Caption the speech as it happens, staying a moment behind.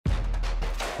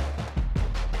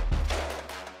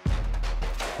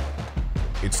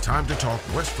It's time to talk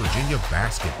West Virginia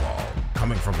basketball.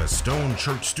 Coming from the Stone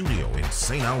Church Studio in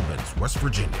St. Albans, West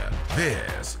Virginia,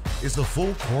 this is the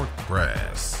Full Court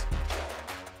Press.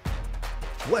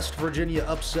 West Virginia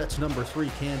upsets number 3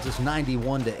 Kansas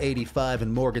 91-85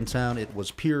 in Morgantown. It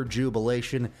was pure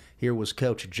jubilation. Here was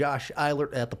Coach Josh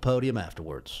Eilert at the podium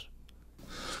afterwards.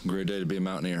 Great day to be a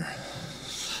Mountaineer.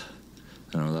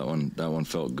 You know, that one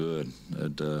felt good.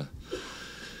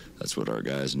 That's what our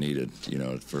guys needed, you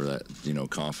know, for that, you know,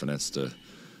 confidence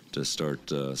to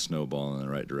start snowballing in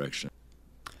the right direction.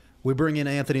 We bring in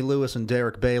Anthony Lewis and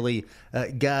Derek Bailey.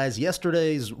 Guys,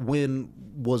 yesterday's win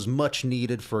was much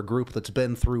needed for a group that's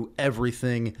been through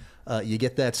everything. You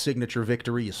get that signature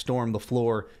victory, you storm the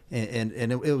floor, and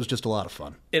it was just a lot of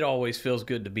fun. It always feels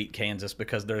good to beat Kansas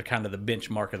because they're kind of the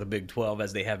benchmark of the Big 12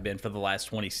 as they have been for the last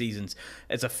 20 seasons.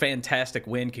 It's a fantastic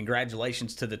win.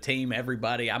 Congratulations to the team,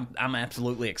 everybody. I'm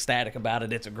absolutely ecstatic about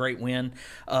it. It's a great win.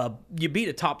 You beat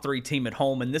a top 3 team at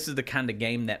home, and this is the kind of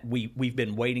game that we've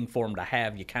been waiting for them to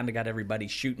have. You kind of got everybody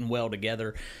shooting well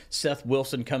together. Seth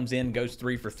Wilson comes in, goes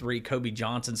 3 for 3. Kobe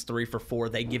Johnson's 3 for 4.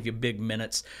 They give you big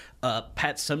minutes.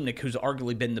 Pat Sumnick, who's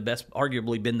arguably been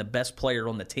the best player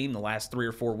on the team the last 3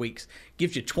 or 4 weeks,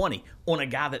 gives you 20 on a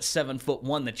guy that's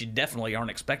 7'1" that you definitely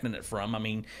aren't expecting it from. I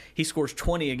mean, he scores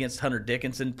 20 against Hunter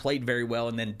Dickinson, played very well,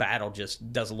 and then Battle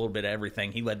just does a little bit of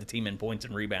everything. He led the team in points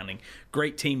and rebounding.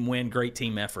 Great team win, great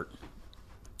team effort.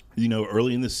 You know,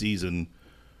 early in the season,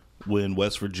 when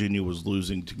West Virginia was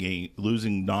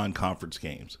losing non-conference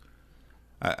games,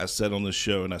 I said on this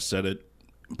show, and I said it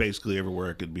basically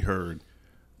everywhere it could be heard,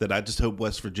 that I just hope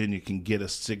West Virginia can get a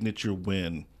signature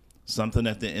win, something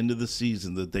at the end of the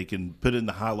season that they can put in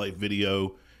the highlight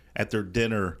video at their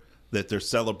dinner that they're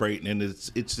celebrating, and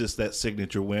it's just that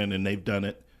signature win, and they've done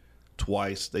it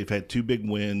twice. They've had 2 big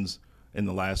wins in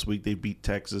the last week. They beat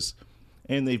Texas,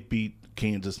 and they've beat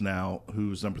Kansas now,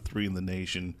 who's number 3 in the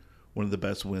nation, one of the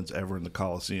best wins ever in the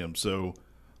Coliseum. So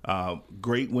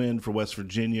great win for West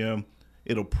Virginia.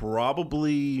 It'll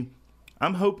probably...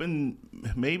 I'm hoping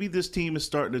maybe this team is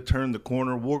starting to turn the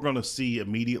corner. We're going to see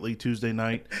immediately Tuesday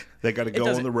night. They got to go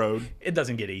on the road. It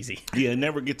doesn't get easy. Yeah, it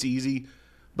never gets easy.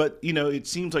 But, you know, it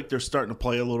seems like they're starting to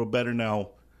play a little better now.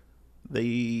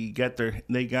 The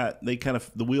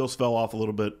wheels fell off a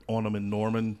little bit on them in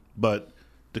Norman, but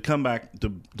to come back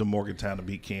to Morgantown to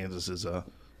beat Kansas is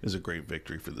a great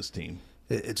victory for this team.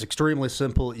 It's extremely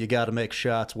simple. You got to make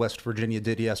shots. West Virginia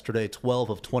did yesterday, 12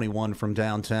 of 21 from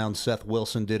downtown. Seth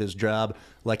Wilson did his job.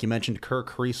 Like you mentioned, Kirk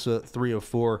Kriisa, 3 of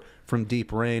 4 from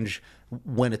deep range.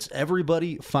 When it's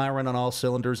everybody firing on all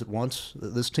cylinders at once,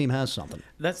 this team has something.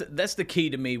 That's the key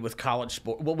to me with college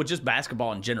sport, well, with just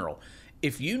basketball in general.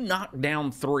 If you knock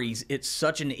down threes, it's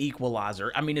such an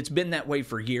equalizer. I mean, it's been that way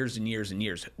for years and years and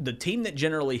years. The team that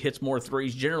generally hits more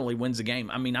threes generally wins the game.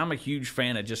 I mean, I'm a huge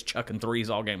fan of just chucking threes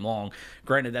all game long.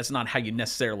 Granted, that's not how you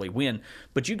necessarily win,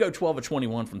 but you go 12 of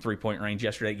 21 from three-point range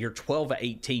yesterday. You're 12 of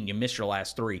 18. You missed your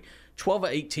last 3. 12 of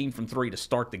 18 from 3 to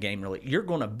start the game, really. You're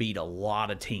going to beat a lot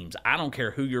of teams. I don't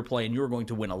care who you're playing. You're going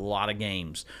to win a lot of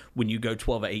games when you go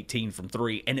 12 of 18 from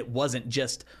 3. And it wasn't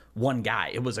just one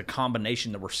guy. It was a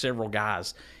combination. There were several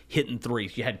guys hitting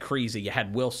threes. You had Kriisa, you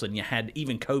had Wilson, you had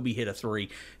even Kobe hit a 3.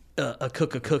 A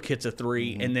Cook hits a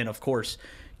 3. Mm-hmm. And then, of course,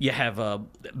 you have a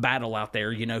Battle out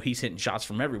there. You know, he's hitting shots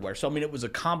from everywhere. So, I mean, it was a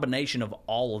combination of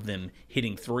all of them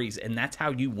hitting threes, and that's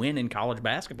how you win in college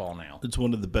basketball now. It's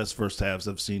one of the best first halves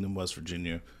I've seen in West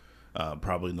Virginia,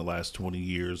 probably in the last 20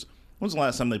 years. When was the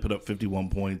last time they put up 51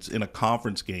 points in a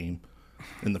conference game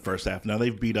in the first half? Now,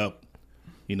 they've beat up,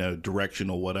 you know,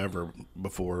 directional whatever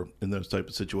before in those type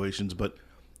of situations, but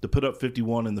to put up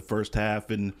 51 in the first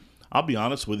half, and I'll be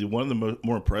honest with you, one of the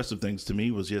more impressive things to me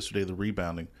was yesterday the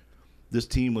rebounding. This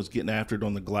team was getting after it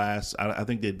on the glass. I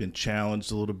think they'd been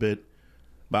challenged a little bit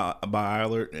by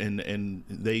Eilert, and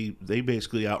they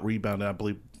basically out-rebounded, I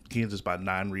believe, Kansas by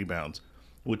 9 rebounds,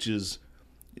 which is,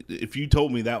 if you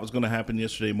told me that was going to happen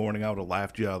yesterday morning, I would have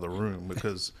laughed you out of the room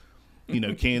because, you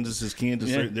know, Kansas is Kansas.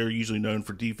 Yeah. They're usually known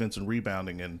for defense and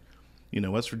rebounding, and, you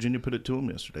know, West Virginia put it to them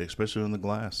yesterday, especially on the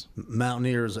glass.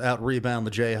 Mountaineers out-rebound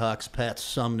the Jayhawks. Pat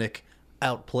Sumnick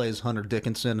outplays Hunter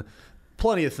Dickinson.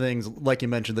 Plenty of things, like you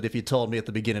mentioned, that if you told me at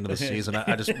the beginning of the season,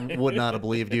 I just would not have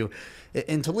believed you.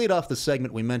 And to lead off the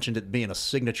segment, we mentioned it being a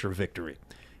signature victory.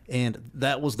 And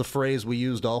that was the phrase we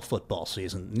used all football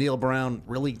season. Neil Brown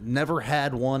really never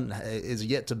had one, is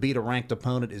yet to beat a ranked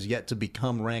opponent, is yet to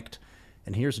become ranked.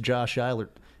 And here's Josh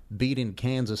Eilert beating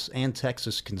Kansas and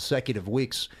Texas consecutive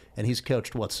weeks, and he's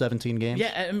coached, 17 games?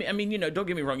 Yeah, I mean, you know, don't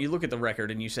get me wrong. You look at the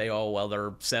record and you say, oh, well, they're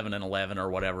 7-11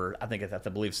 or whatever. I believe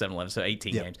 7-11, so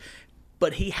 18 games.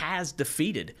 But he has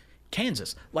defeated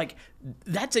Kansas. Like,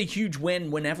 that's a huge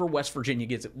win whenever West Virginia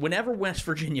gets it. Whenever West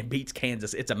Virginia beats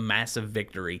Kansas, it's a massive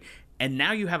victory. And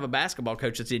now you have a basketball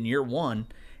coach that's in year one,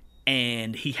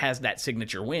 and he has that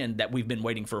signature win that we've been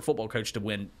waiting for a football coach to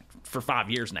win for 5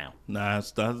 years now. Nah,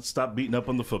 stop beating up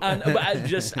on the football.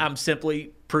 I'm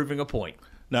simply proving a point.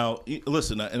 Now,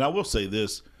 listen, and I will say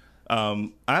this.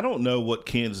 I don't know what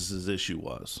Kansas's issue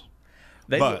was.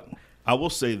 But I will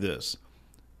say this.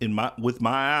 With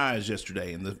my eyes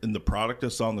yesterday, in the product I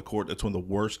saw on the court, that's one of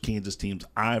the worst Kansas teams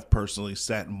I've personally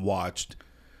sat and watched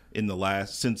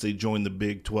since they joined the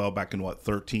Big 12 back in 12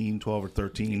 or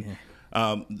 13.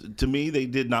 To me, they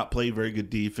did not play very good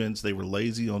defense. They were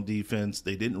lazy on defense.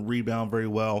 They didn't rebound very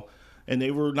well, and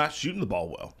they were not shooting the ball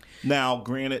well. Now,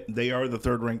 granted, they are the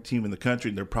third-ranked team in the country,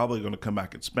 and they're probably going to come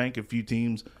back and spank a few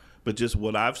teams. But just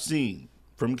what I've seen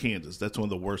from Kansas, that's one of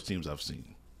the worst teams I've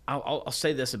seen. I'll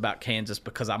say this about Kansas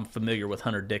because I'm familiar with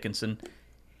Hunter Dickinson.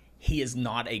 He is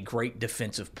not a great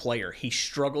defensive player. He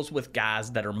struggles with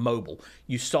guys that are mobile.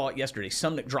 You saw it yesterday.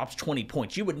 Sumnick drops 20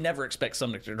 points. You would never expect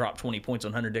Sumnick to drop 20 points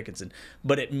on Hunter Dickinson.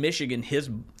 But at Michigan,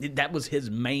 that was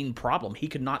his main problem. He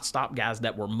could not stop guys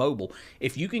that were mobile.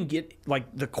 If you can get like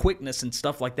the quickness and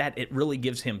stuff like that, it really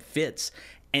gives him fits.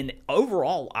 And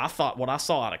overall, I thought what I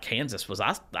saw out of Kansas was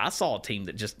I saw a team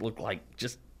that just looked like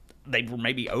they were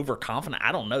maybe overconfident.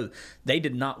 I don't know. They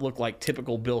did not look like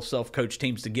typical Bill Self-coach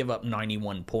teams to give up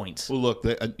 91 points. Well, look,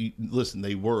 listen,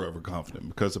 they were overconfident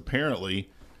because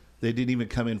apparently they didn't even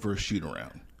come in for a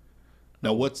shoot-around.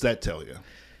 Now, what's that tell you?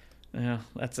 Yeah,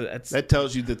 that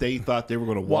tells you that they thought they were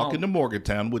going to walk into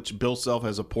Morgantown, which Bill Self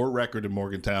has a poor record in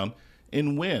Morgantown,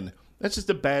 and win. That's just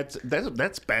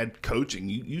that's bad coaching.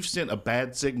 You've sent a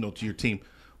bad signal to your team.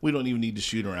 We don't even need to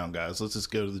shoot around, guys. Let's just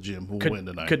go to the gym. We'll win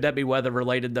tonight. Could that be weather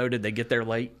related though? Did they get there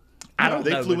late? I don't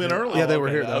know. They flew in early. Yeah, they were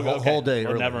here the whole day.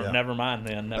 Well, early, never mind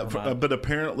then. Never mind. But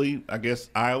apparently, I guess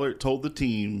Eilert told the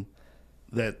team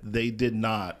that they did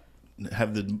not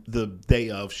have the day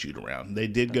of shoot around. They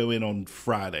did go in on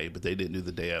Friday, but they didn't do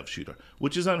the day of shoot around,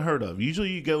 which is unheard of. Usually,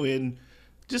 you go in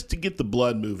just to get the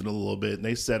blood moving a little bit, and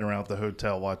they sat around at the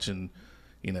hotel watching,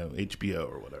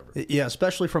 HBO or whatever. Yeah,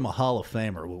 especially from a Hall of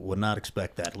Famer, would not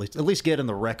expect that. At least get in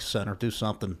the rec center, do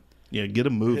something. Yeah, get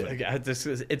them moving.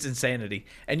 It's insanity.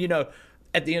 And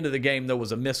at the end of the game, there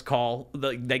was a missed call.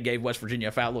 They gave West Virginia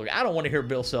a foul. Look, I don't want to hear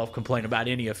Bill Self complain about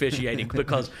any officiating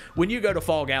because when you go to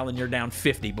Fog Allen, you're down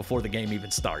 50 before the game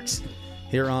even starts.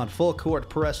 Here on Full Court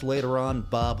Press later on,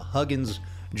 Bob Huggins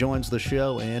joins the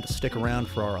show, and stick around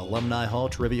for our Alumni Hall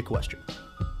trivia question.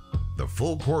 The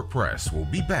Full Court Press will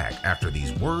be back after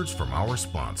these words from our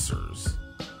sponsors.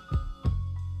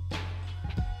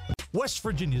 West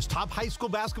Virginia's top high school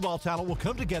basketball talent will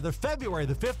come together February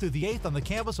the 5th through the 8th on the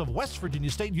campus of West Virginia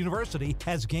State University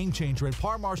as Game Changer and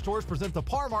Par Mar stores present the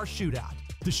Par Mar Shootout.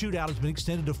 The shootout has been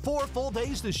extended to 4 full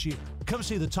days this year. Come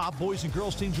see the top boys and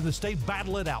girls teams in the state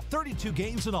battle it out, 32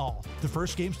 games in all. The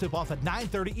first games tip off at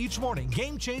 9:30 each morning.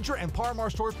 Game Changer and Par Mar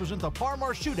stores present the Par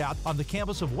Mar Shootout on the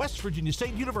campus of West Virginia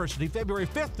State University February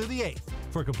 5th through the 8th.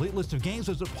 For a complete list of games,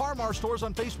 visit Par Mar stores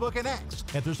on Facebook and X.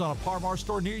 If there's not a Par Mar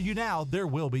store near you now, there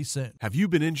will be soon. Have you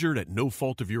been injured at no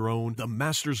fault of your own? The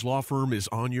Masters Law Firm is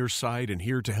on your side and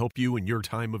here to help you in your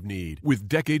time of need. With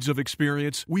decades of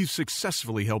experience, we've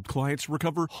successfully helped clients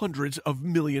recover hundreds of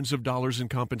millions of dollars in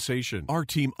compensation. Our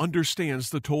team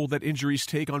understands the toll that injuries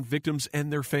take on victims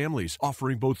and their families,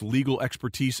 offering both legal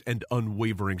expertise and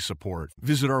unwavering support.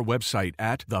 Visit our website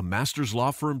at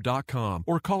themasterslawfirm.com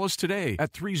or call us today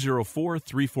at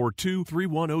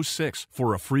 304-342-3106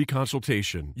 for a free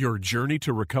consultation. Your journey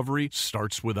to recovery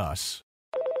starts with us.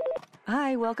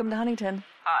 Hi, welcome to Huntington.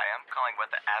 Hi, I'm calling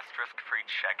about the asterisk free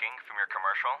checking from your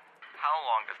commercial. How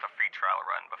long does the free trial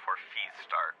run before fees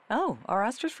start? Oh, our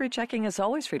asterisk free checking is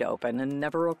always free to open and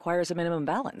never requires a minimum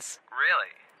balance. Really?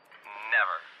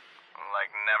 Never? Like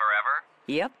never ever?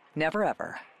 Yep, never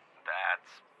ever.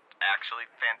 That's actually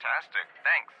fantastic.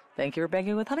 Thanks. Thank you for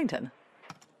banking with Huntington.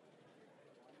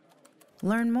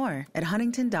 Learn more at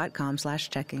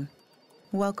huntington.com/checking.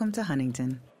 Welcome to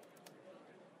Huntington.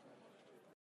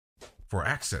 For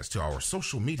access to our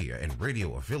social media and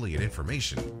radio affiliate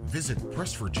information, visit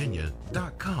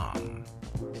pressvirginia.com.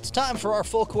 It's time for our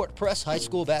Full Court Press High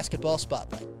School Basketball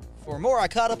Spotlight. For more, I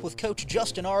caught up with Coach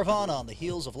Justin Arvon on the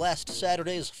heels of last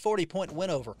Saturday's 40-point win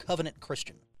over Covenant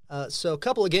Christian. So a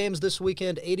couple of games this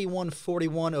weekend,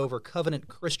 81-41 over Covenant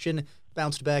Christian.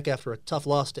 Bounced back after a tough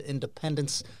loss to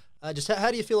Independence. Just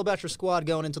how do you feel about your squad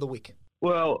going into the week?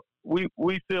 Well, we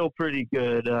feel pretty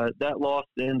good. That loss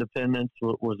to Independence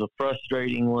was a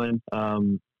frustrating one.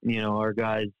 our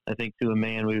guys, I think to a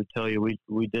man, we would tell you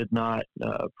we did not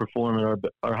perform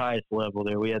at our highest level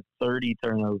there. We had 30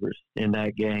 turnovers in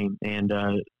that game, and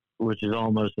which is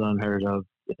almost unheard of,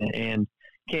 and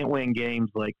can't win games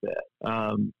like that.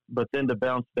 But then to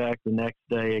bounce back the next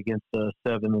day against a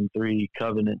 7-3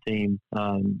 Covenant team,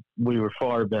 we were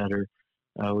far better.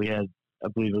 We had, I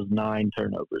believe it was 9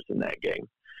 turnovers in that game.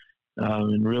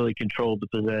 And really controlled the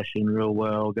possession real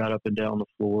well, got up and down the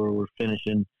floor. We're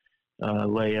finishing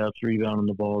layups, rebounding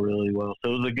the ball really well.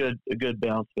 So it was a good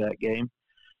bounce back game.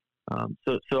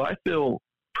 So I feel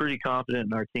pretty confident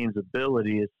in our team's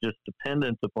ability. It's just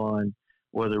dependent upon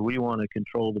whether we want to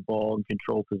control the ball and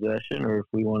control possession, or if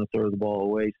we want to throw the ball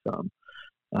away some.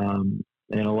 And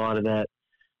a lot of that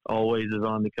always is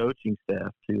on the coaching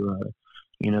staff to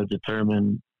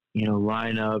determine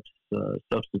lineups,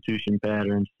 substitution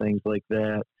patterns, things like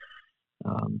that,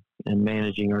 and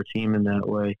managing our team in that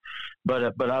way.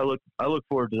 But I look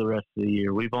forward to the rest of the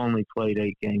year. We've only played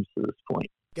 8 games to this point.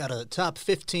 Got a top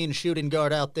 15 shooting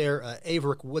guard out there,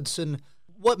 Averick Woodson.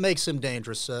 What makes him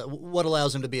dangerous? What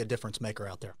allows him to be a difference maker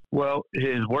out there? Well,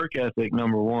 his work ethic,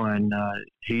 number one.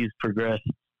 He's progressed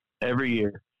every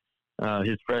year.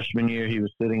 His freshman year, he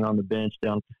was sitting on the bench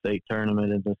down at the state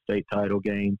tournament in the state title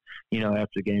game. After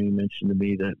the game, he mentioned to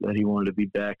me that he wanted to be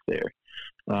back there.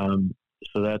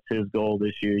 So that's his goal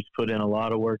this year. He's put in a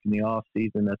lot of work in the off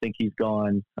season. I think he's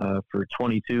gone for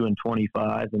 22 and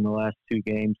 25 in the last 2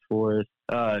 games for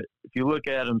us. If you look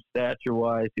at him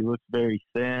stature-wise, he looks very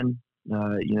thin.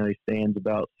 He stands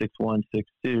about 6'1",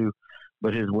 6'2",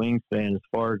 but his wingspan is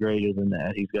far greater than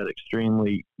that. He's got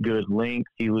extremely good length.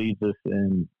 He leads us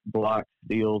in blocks,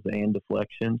 steals, and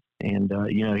deflections. And,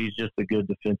 he's just a good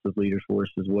defensive leader for us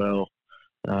as well.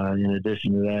 In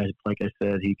addition to that, like I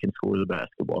said, he can score the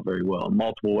basketball very well in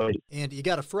multiple ways. And you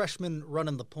got a freshman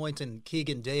running the point in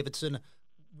Keegan Davidson.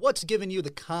 What's given you the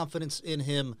confidence in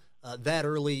him that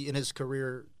early in his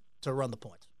career to run the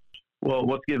point? Well,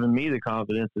 what's given me the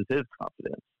confidence is his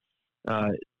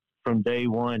confidence. From day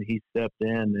one, he stepped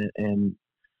in and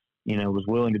was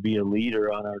willing to be a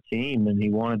leader on our team, and he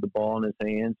wanted the ball in his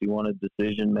hands. He wanted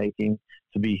decision-making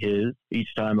to be his each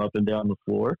time up and down the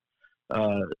floor,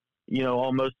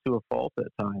 almost to a fault at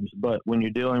times. But when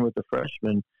you're dealing with a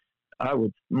freshman, I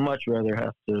would much rather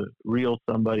have to reel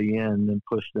somebody in than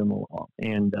push them along.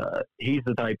 And he's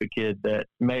the type of kid that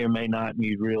may or may not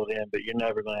need reeled in, but you're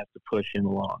never going to have to push him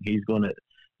along. He's going to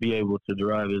be able to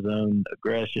derive his own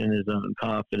aggression, his own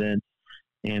confidence,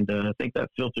 and I think that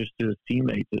filters to his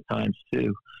teammates at times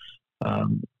too.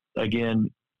 Again,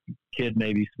 kid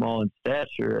may be small in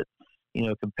stature,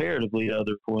 comparatively to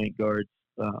other point guards,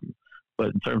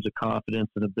 but in terms of confidence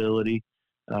and ability,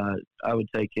 I would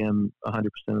take him 100%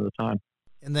 of the time.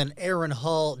 And then Aaron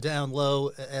Hall down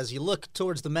low. As you look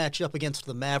towards the matchup against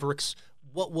the Mavericks,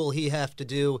 what will he have to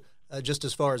do just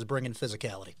as far as bringing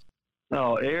physicality?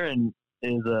 No, Aaron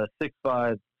is a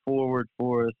 6'5" forward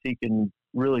for us. He can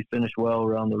really finish well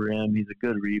around the rim. He's a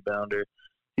good rebounder.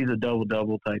 He's a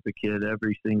double-double type of kid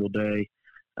every single day.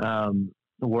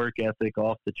 The work ethic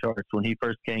off the charts. When he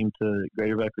first came to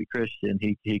Greater Beckley Christian,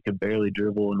 he could barely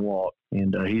dribble and walk,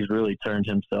 and he's really turned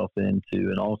himself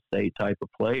into an all-state type of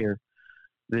player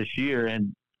this year.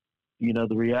 And the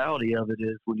reality of it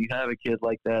is, when you have a kid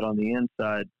like that on the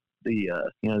inside, the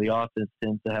offense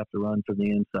tends to have to run from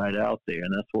the inside out there,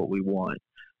 and that's what we want.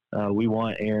 We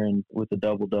want Aaron with a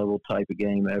double-double type of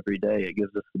game every day. It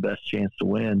gives us the best chance to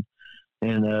win.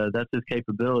 And that's his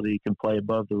capability. He can play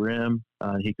above the rim.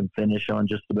 He can finish on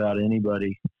just about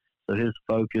anybody. So his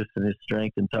focus and his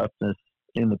strength and toughness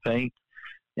in the paint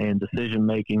and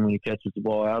decision-making when he catches the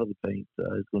ball out of the paint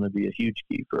is going to be a huge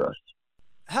key for us.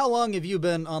 How long have you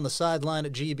been on the sideline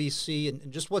at GBC,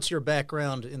 and just what's your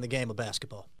background in the game of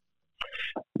basketball?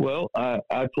 Well,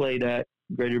 I played at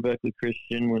Greater Beckley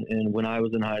Christian when I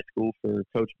was in high school for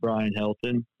Coach Brian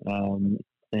Helton.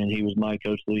 And he was my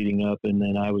coach leading up, and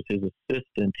then I was his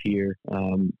assistant here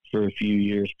for a few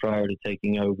years prior to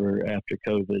taking over after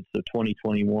COVID. So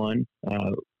 2021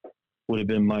 would have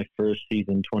been my first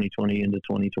season, 2020 into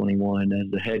 2021,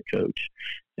 as the head coach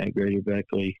at Greater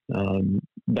Beckley.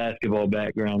 Basketball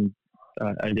background,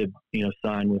 I did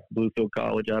sign with Bluefield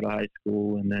College out of high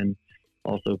school, and then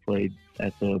also played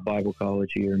at the Bible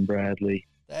College here in Bradley.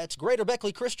 That's Greater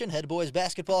Beckley Christian head boys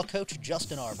basketball coach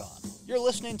Justin Arvon. You're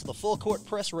listening to the Full Court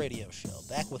Press Radio Show.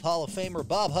 Back with Hall of Famer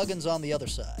Bob Huggins on the other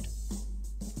side.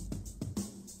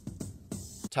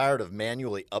 Tired of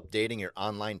manually updating your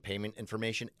online payment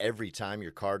information every time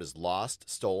your card is lost,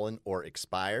 stolen, or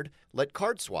expired? Let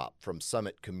CardSwap from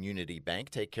Summit Community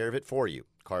Bank take care of it for you.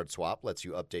 CardSwap lets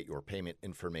you update your payment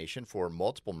information for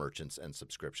multiple merchants and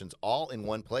subscriptions all in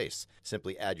one place.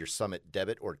 Simply add your Summit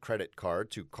debit or credit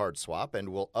card to CardSwap and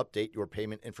we'll update your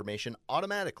payment information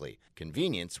automatically.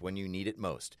 Convenience when you need it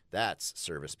most. That's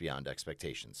service beyond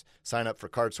expectations. Sign up for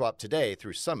CardSwap today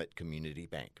through Summit Community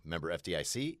Bank. Member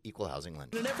FDIC, Equal Housing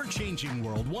Lender. In an ever-changing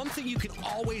world, one thing you can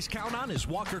always count on is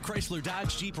Walker Chrysler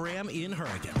Dodge Jeep Ram in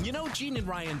Hurricane. You know, Gene and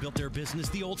Ryan built their business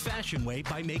the old-fashioned way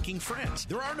by making friends.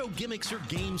 There are no gimmicks or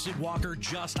games at Walker,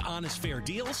 just honest, fair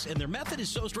deals, and their method is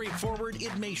so straightforward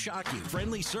it may shock you.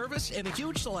 Friendly service and a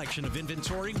huge selection of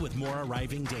inventory with more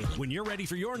arriving daily. When you're ready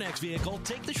for your next vehicle,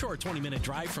 take the short 20-minute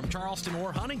drive from Charleston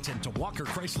or Huntington to Walker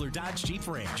Chrysler Dodge Jeep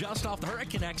Ram, just off the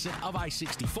Hurricane exit of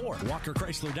I-64. Walker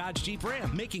Chrysler Dodge Jeep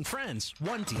Ram, making friends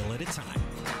one deal at a time.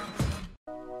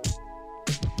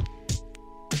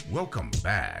 Welcome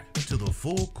back to the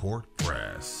Full Court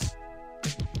Press.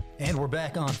 And we're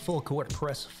back on Full Court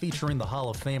Press featuring the Hall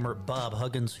of Famer Bob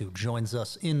Huggins, who joins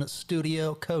us in the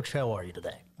studio. Coach, how are you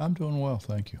today? I'm doing well,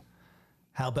 thank you.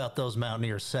 How about those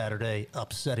Mountaineers Saturday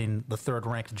upsetting the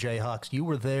third-ranked Jayhawks? You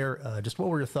were there. Just what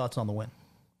were your thoughts on the win?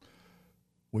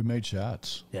 We made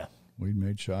shots. Yeah. We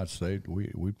made shots.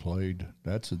 We played.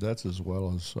 That's as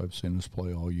well as I've seen us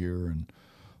play all year, and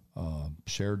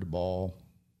shared the ball,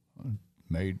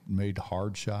 made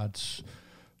hard shots.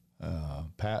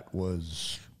 Pat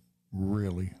was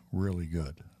really, really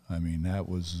good. I mean, that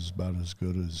was about as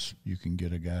good as you can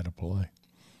get a guy to play.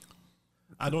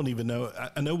 I don't even know.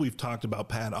 I know we've talked about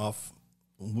Pat off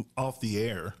the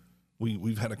air.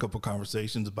 We've had a couple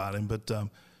conversations about him, but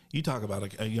you talk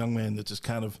about a young man that just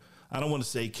kind of, I don't want to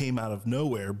say came out of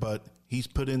nowhere, but he's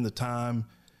put in the time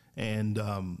and,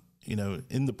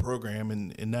 in the program,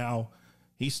 and now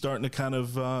he's starting to kind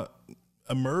of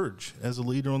emerge as a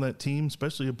leader on that team,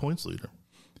 especially a points leader.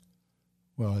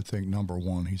 Well, I think number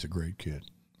one, he's a great kid.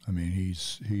 I mean, he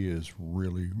is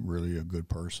really, really a good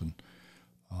person.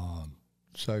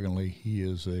 Secondly, he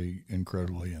is a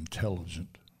incredibly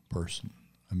intelligent person.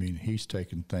 I mean, he's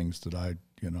taken things that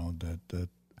that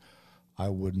I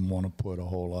wouldn't want to put a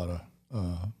whole lot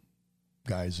of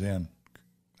guys in.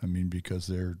 I mean, because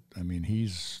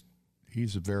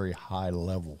he's a very high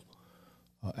level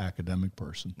academic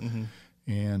person. Mm-hmm.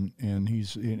 And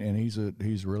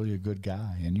he's really a good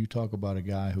guy. And you talk about a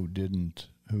guy who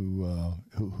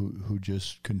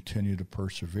just continued to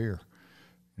persevere.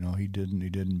 He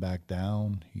didn't back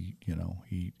down. He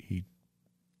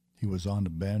was on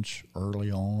the bench early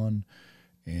on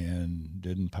and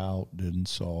didn't pout, didn't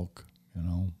sulk.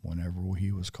 Whenever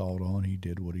he was called on, he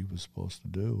did what he was supposed to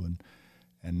do.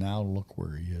 And now look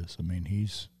where he is. I mean,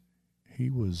 he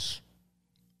was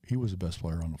the best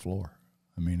player on the floor.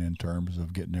 I mean, in terms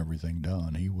of getting everything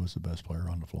done, he was the best player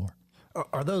on the floor.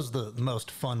 Are those the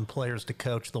most fun players to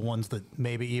coach, the ones that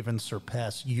maybe even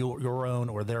surpass your own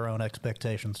or their own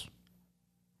expectations?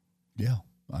 Yeah,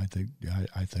 I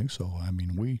think so. I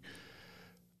mean,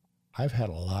 I've had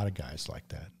a lot of guys like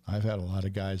that. I've had a lot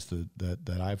of guys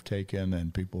that I've taken,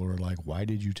 and people are like, why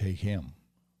did you take him?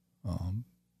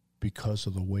 Because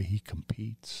of the way he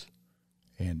competes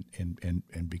and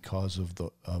because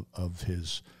of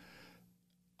his,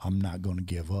 I'm not going to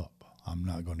give up. I'm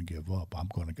not going to give up. I'm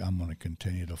going to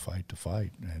continue to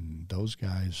fight. And those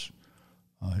guys,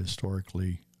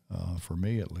 historically, for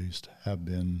me at least, have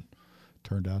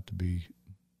turned out to be,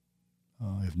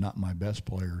 if not my best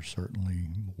players, certainly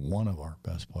one of our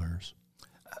best players.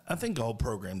 I think all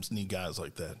programs need guys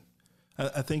like that.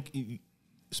 I think,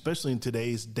 especially in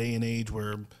today's day and age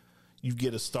where you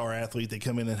get a star athlete, they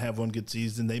come in and have one good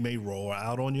season, they may roll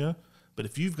out on you. But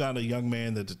if you've got a young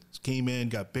man that came in,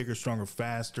 got bigger, stronger,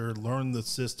 faster, learned the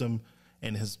system,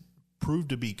 and has proved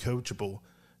to be coachable,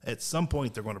 at some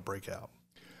point they're going to break out.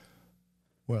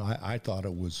 Well, I thought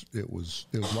it was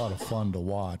a lot of fun to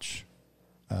watch,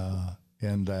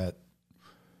 in that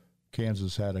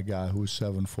Kansas had a guy who was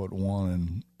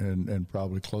 7'1" and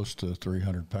probably close to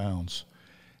 300 pounds,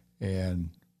 and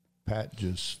Pat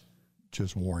just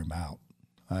wore him out.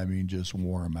 I mean, just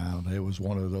wore him out. It was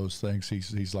one of those things.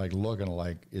 He's like looking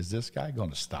like, is this guy going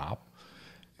to stop?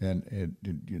 And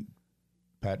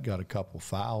Pat got a couple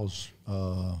fouls,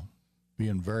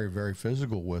 being very, very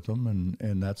physical with him,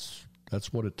 and that's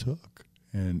what it took.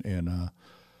 And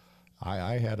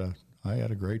I had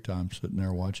a great time sitting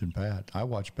there watching Pat. I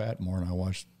watched Pat more than I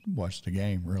watched the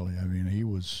game. Really, I mean, he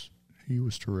was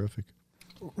terrific.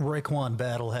 Raekwon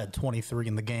Battle had 23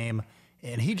 in the game.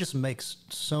 And he just makes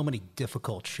so many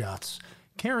difficult shots.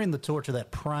 Carrying the torch of that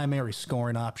primary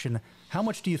scoring option, how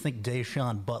much do you think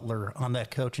Deshaun Butler on that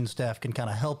coaching staff can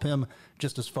kind of help him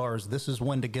just as far as this is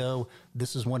when to go,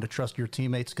 this is when to trust your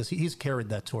teammates? Because he's carried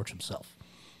that torch himself.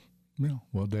 Yeah,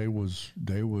 well, Day was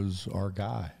our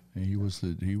guy. He was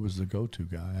the go-to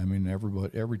guy. I mean,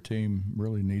 every team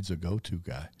really needs a go-to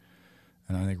guy,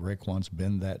 and I think Raekwon's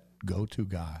been that go-to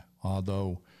guy.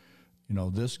 Although, you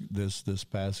know, this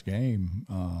past game,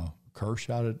 Kerr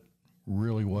shot it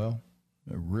really well,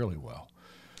 really well.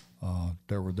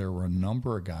 There were a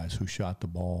number of guys who shot the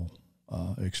ball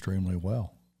extremely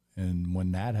well, and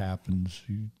when that happens,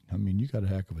 you got a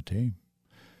heck of a team.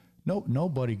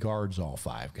 Nobody guards all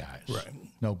five guys. Right.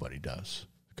 Nobody does,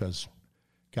 because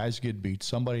guys get beat.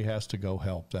 Somebody has to go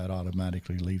help. That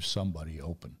automatically leaves somebody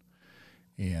open.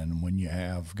 And when you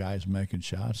have guys making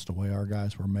shots the way our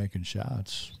guys were making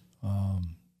shots,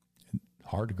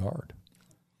 hard to guard.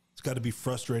 It's got to be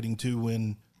frustrating, too,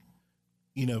 when,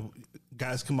 you know,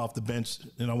 guys come off the bench,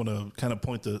 and I want to kind of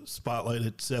point the spotlight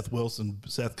at Seth Wilson.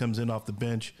 Seth comes in off the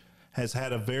bench, has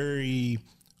had a very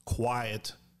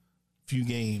quiet few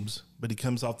games, but he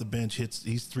comes off the bench,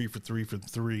 he's 3 for 3 from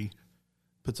 3,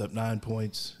 puts up 9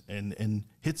 points, and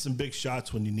hits some big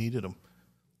shots when you needed them.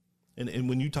 And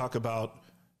when you talk about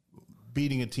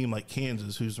beating a team like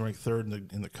Kansas, who's ranked third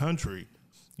in the country,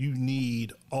 you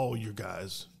need all your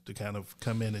guys to kind of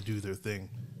come in and do their thing,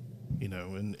 you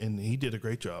know. And he did a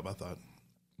great job, I thought.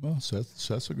 Well,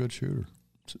 Seth's a good shooter.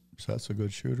 Seth's a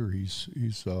good shooter.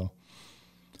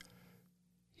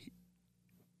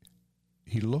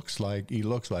 He looks like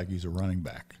he's a running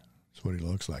back. That's what he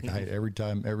looks like. Mm-hmm.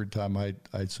 Every time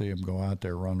I'd see him go out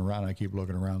there, run around, I keep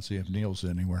looking around, see if Neal's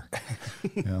anywhere.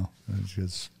 You know, it's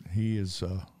just he's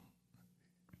a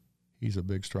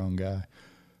big, strong guy,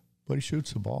 but he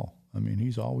shoots the ball. I mean,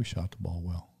 he's always shot the ball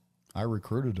well. I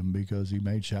recruited him because he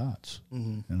made shots.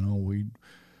 Mm-hmm. You know, we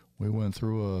went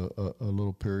through a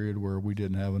little period where we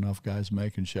didn't have enough guys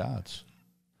making shots,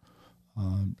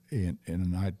 and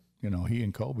I, you know, he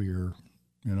and Kobe are,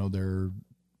 you know, they're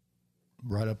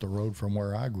right up the road from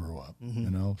where I grew up, mm-hmm. you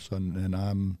know, so, and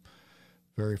I'm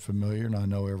very familiar, and I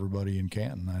know everybody in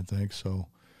Canton, I think, so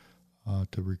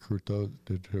to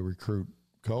recruit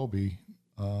Kobe,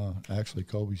 actually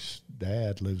Kobe's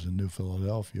dad lives in New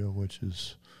Philadelphia, which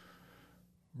is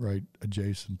right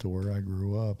adjacent to where I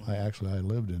grew up. I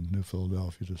lived in New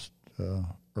Philadelphia just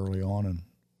early on, and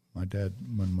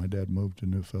when my dad moved to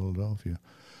New Philadelphia.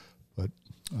 But,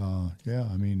 yeah,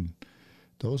 I mean,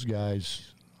 those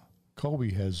guys,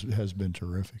 Kobe has been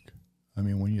terrific. I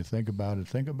mean, when you think about it,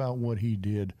 think about what he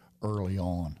did early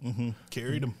on. Mm-hmm.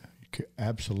 Carried him.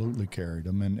 Absolutely carried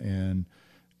him. And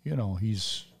you know, he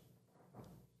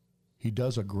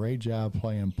does a great job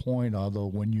playing point, although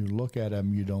when you look at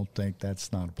him, you don't think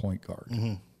that's not a point guard.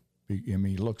 Mm-hmm. I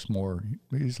mean,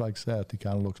 he's like Seth. He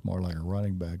kind of looks more like a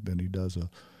running back than he does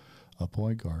a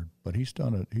point guard. But he's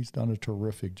done a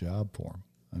terrific job for him.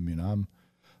 I mean,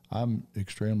 I'm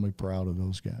extremely proud of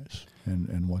those guys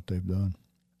and what they've done.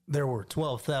 There were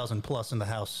 12,000 plus in the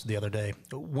house the other day.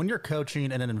 When you're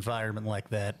coaching in an environment like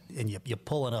that and you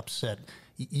pull an upset,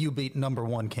 you beat number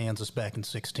 1 Kansas back in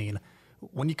 2016.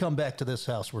 When you come back to this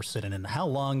house we're sitting in, how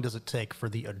long does it take for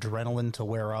the adrenaline to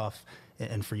wear off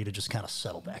and for you to just kind of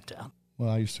settle back down?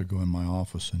 Well, I used to go in my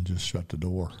office and just shut the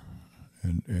door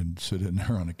and sit in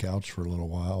there on the couch for a little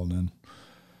while and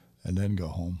then go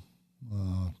home.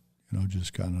 You know,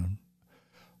 just kind of,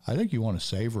 I think you want to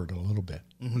savor it a little bit.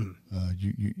 Mm-hmm.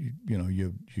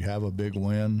 You have a big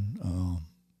win,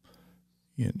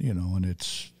 you know, and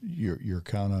it's you're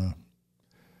kind of,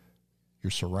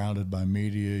 you're surrounded by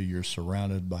media, you're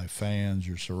surrounded by fans,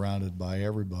 you're surrounded by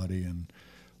everybody, and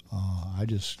I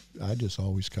just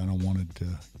always kind of wanted to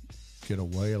get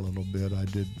away a little bit. I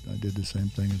did the same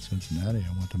thing in Cincinnati.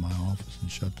 I went to my office and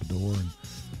shut the door and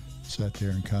sat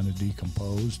there and kind of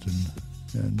decomposed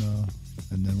and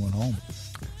then went home.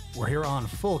 We're here on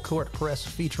Full Court Press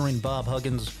featuring Bob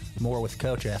Huggins. More with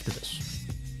Coach after this.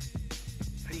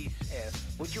 Please,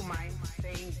 would you mind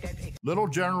saying that? Little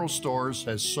General Stores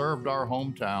has served our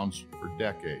hometowns for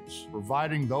decades,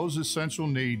 providing those essential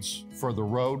needs for the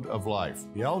road of life.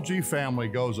 The LG family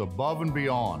goes above and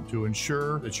beyond to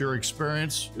ensure that your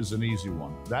experience is an easy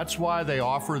one. That's why they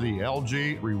offer the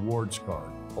LG Rewards Card,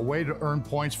 a way to earn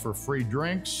points for free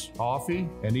drinks, coffee,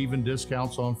 and even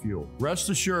discounts on fuel. Rest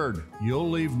assured, you'll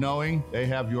leave knowing they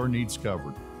have your needs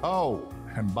covered. Oh,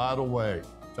 and by the way,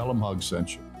 tell them Hug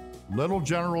sent you. Little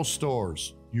General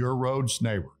Stores, your road's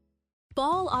neighbor.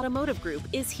 Ball Automotive Group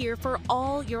is here for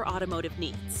all your automotive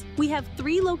needs. We have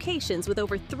 3 locations with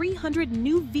over 300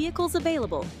 new vehicles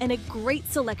available and a great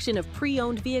selection of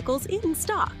pre-owned vehicles in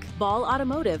stock. Ball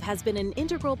Automotive has been an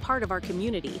integral part of our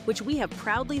community, which we have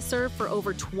proudly served for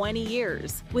over 20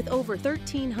 years. With over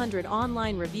 1,300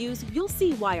 online reviews, you'll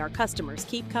see why our customers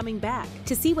keep coming back.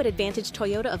 To see what Advantage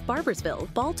Toyota of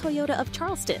Barbersville, Ball Toyota of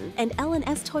Charleston, and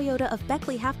L&S Toyota of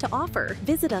Beckley have to offer,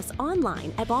 visit us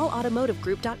online at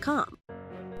ballautomotivegroup.com.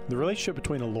 The relationship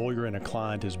between a lawyer and a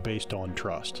client is based on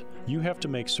trust. You have to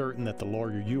make certain that the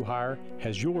lawyer you hire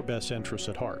has your best interests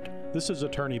at heart. This is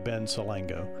attorney Ben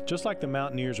Salango. Just like the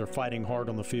Mountaineers are fighting hard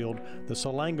on the field, the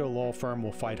Salango Law Firm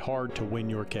will fight hard to win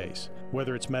your case.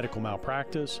 Whether it's medical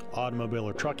malpractice, automobile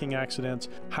or trucking accidents,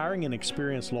 hiring an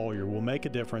experienced lawyer will make a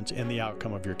difference in the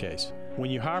outcome of your case.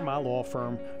 When you hire my law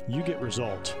firm, you get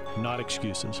results, not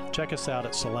excuses. Check us out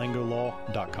at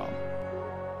salangolaw.com.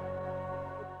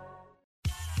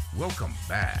 Welcome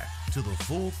back to the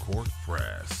Full Court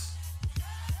Press.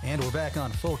 And we're back on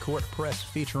Full Court Press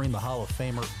featuring the Hall of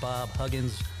Famer Bob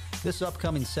Huggins. This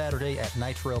upcoming Saturday at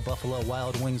Nitro Buffalo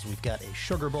Wild Wings, we've got a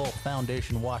Sugar Bowl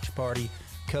Foundation watch party.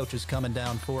 Coach is coming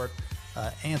down for it.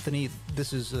 Anthony,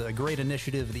 this is a great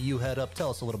initiative that you head up. Tell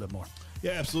us a little bit more.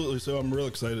 Yeah, absolutely. So I'm real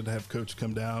excited to have Coach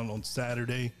come down on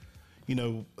Saturday. You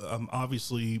know,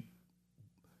 obviously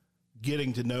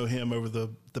getting to know him over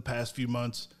the past few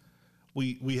months,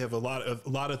 we have a lot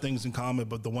of things in common,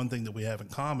 but the one thing that we have in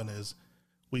common is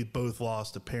we've both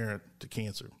lost a parent to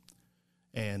cancer.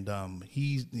 And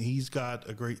he's got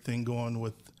a great thing going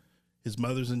with his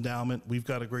mother's endowment. We've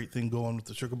got a great thing going with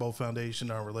the Sugar Bowl Foundation,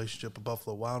 our relationship with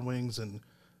Buffalo Wild Wings, and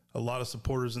a lot of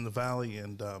supporters in the Valley.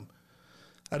 And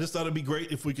I just thought it'd be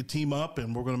great if we could team up,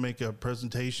 and we're going to make a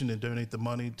presentation and donate the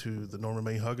money to the Norman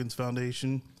May Huggins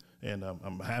Foundation. And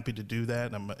I'm happy to do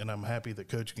that, and I'm happy that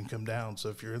Coach can come down. So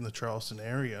if you're in the Charleston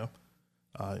area,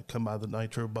 come by the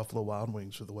Nitro Buffalo Wild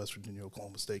Wings for the West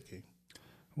Virginia-Oklahoma State game.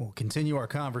 We'll continue our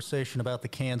conversation about the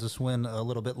Kansas win a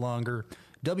little bit longer.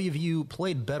 WVU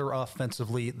played better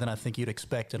offensively than I think you'd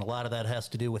expect, and a lot of that has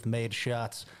to do with made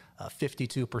shots.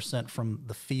 52% from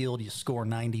the field, you score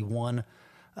 91.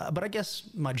 But I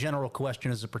guess my general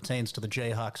question as it pertains to the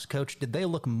Jayhawks, Coach, did they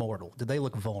look mortal? Did they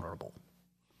look vulnerable?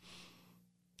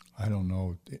 I don't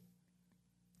know.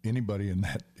 Anybody in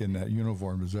that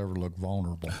uniform has ever looked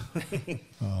vulnerable.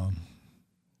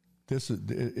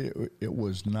 It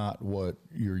was not what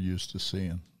you're used to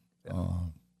seeing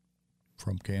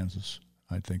from Kansas.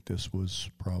 I think this was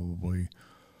probably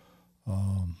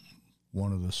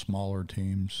one of the smaller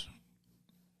teams.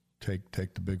 Take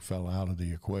the big fella out of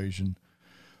the equation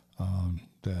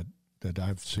that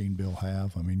I've seen Bill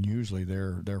have. I mean, usually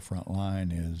their front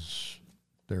line is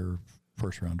their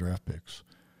first-round draft picks,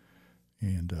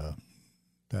 and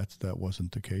that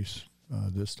wasn't the case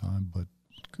this time, but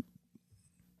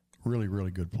really, really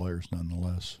good players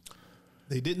nonetheless.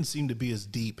 They didn't seem to be as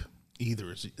deep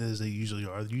either as they usually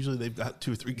are. Usually they've got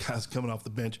 2 or 3 guys coming off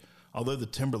the bench, although the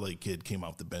Timberlake kid came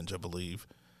off the bench, I believe.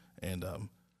 And,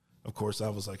 of course, I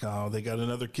was like, oh, they got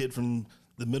another kid from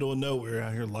the middle of nowhere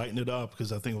out here lighting it up,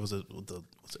 because I think it was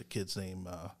what's that kid's name?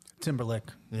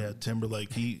 Timberlake. Yeah, Timberlake.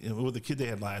 The kid they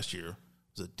had last year.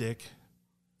 Was it Dick?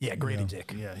 Yeah, Grady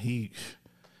Dick. Yeah, he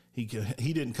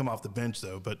didn't come off the bench,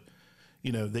 though, but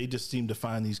you know, they just seem to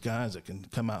find these guys that can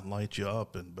come out and light you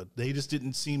up, but they just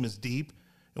didn't seem as deep.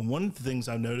 And one of the things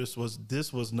I noticed was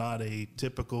this was not a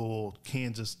typical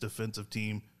Kansas defensive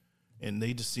team, and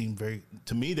they just seemed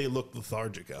to me, they looked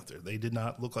lethargic out there. They did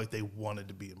not look like they wanted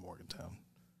to be in Morgantown.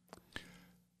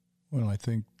 Well, I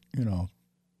think, you know,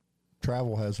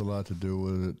 travel has a lot to do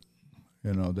with it.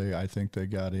 You know, I think they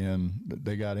got in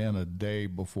a day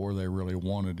before they really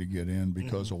wanted to get in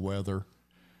because of weather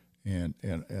and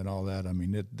all that. I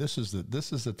mean, this is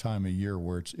the time of year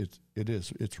where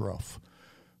it's rough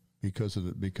because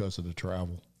of the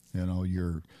travel. You know,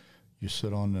 you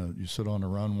sit on the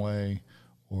runway,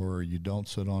 or you don't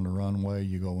sit on the runway.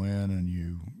 You go in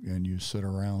and you sit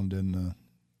around in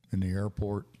the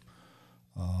airport.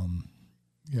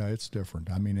 Yeah, it's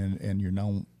different. I mean, and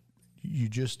you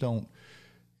just don't.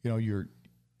 You know,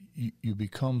 you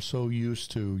become so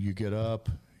used to, you get up,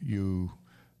 you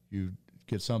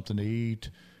get something to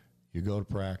eat, you go to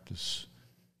practice,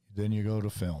 then you go to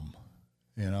film,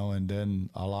 you know, and then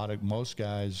most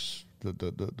guys,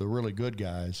 the really good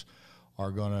guys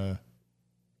are they're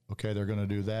going to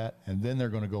do that, and then they're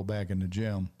going to go back in the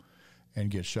gym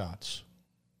and get shots.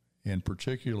 And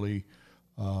particularly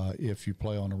if you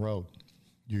play on the road,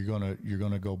 you're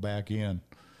going to go back in.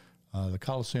 The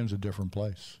Coliseum's a different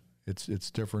place.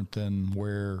 It's different than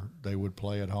where they would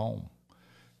play at home,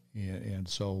 and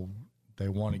so they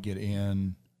want to get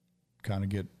in, kind of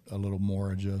get a little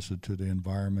more adjusted to the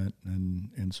environment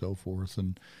and so forth,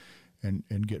 and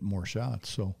get more shots.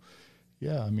 So,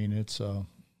 yeah, I mean, it's a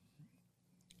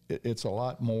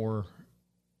lot more.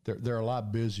 They're a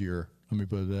lot busier. Let me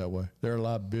put it that way. They're a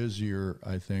lot busier,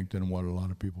 I think, than what a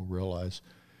lot of people realize.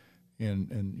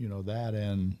 And you know that,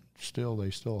 and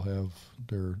they still have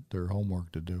their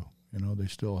homework to do. You know, they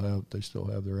still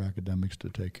have their academics to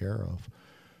take care of.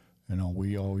 You know,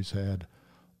 we always had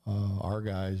our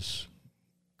guys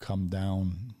come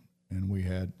down, and we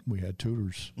had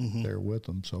tutors there with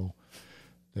them, so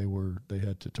they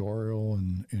had tutorial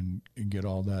and get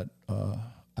all that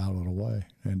out of the way.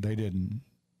 And they didn't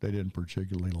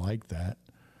particularly like that,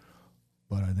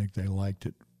 but I think they liked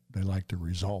it. They liked the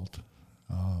result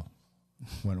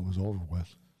when it was over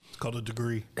with. It's called a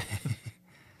degree.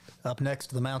 Up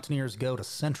next, the Mountaineers go to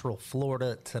Central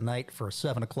Florida tonight for a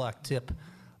 7 o'clock tip.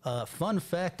 Fun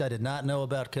fact I did not know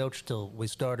about Coach till we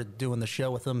started doing the show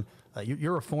with him.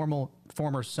 You're a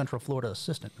former Central Florida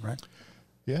assistant, right?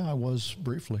 Yeah, I was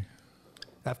briefly.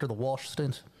 After the Walsh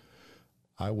stint?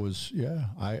 I was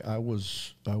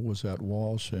at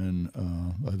Walsh, and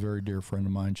a very dear friend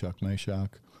of mine, Chuck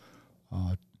Mayshak,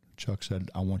 Chuck said,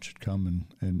 I want you to come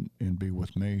and be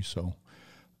with me. So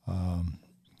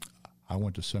I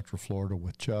went to Central Florida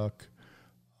with Chuck.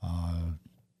 I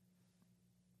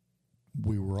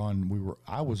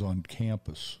was on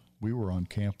campus. We were on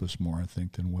campus more, I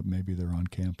think, than what maybe they're on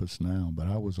campus now. But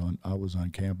I was on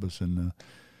campus in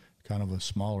kind of a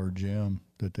smaller gym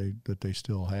that they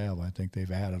still have. I think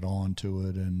they've added on to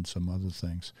it and some other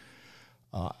things.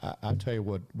 I tell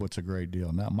you what's a great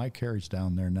deal. Now Mike Carey's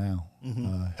down there now,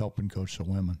 helping coach the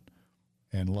women,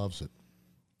 and loves it.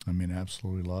 I mean,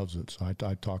 absolutely loves it. So I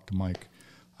talked to Mike.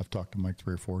 I've talked to Mike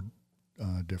 3 or 4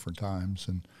 different times,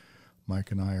 and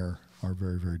Mike and I are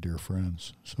very, very dear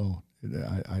friends. So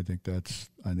I think that's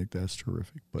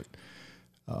terrific. But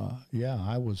yeah,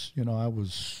 I was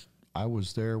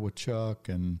there with Chuck,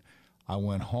 and I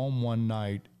went home one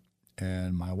night,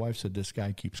 and my wife said, "This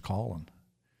guy keeps calling,"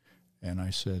 and I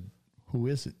said, "Who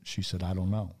is it?" She said, "I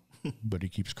don't know, but he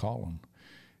keeps calling."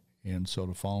 And so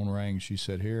the phone rang. She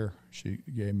said, "Here." She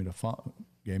gave me the phone,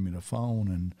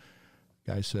 and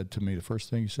the guy said to me, the first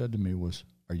thing he said to me was,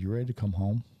 "Are you ready to come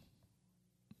home?"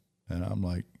 And I'm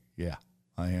like, "Yeah,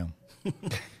 I am."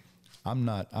 I'm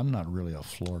not really a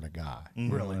Florida guy. You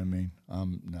know what I mean?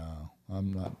 I'm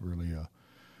not really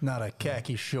not a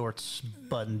khaki shorts,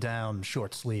 button down,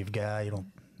 short sleeve guy. You don't.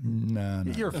 No.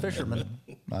 You're a fisherman.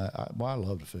 I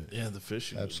love to fish. Yeah, the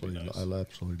fishing. Absolutely, nice. I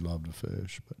absolutely love to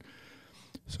fish. But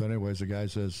so, anyways, the guy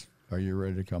says, "Are you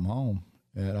ready to come home?"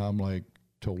 And I'm like,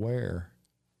 "To where?"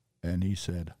 And he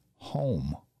said,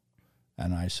 "Home."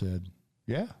 And I said,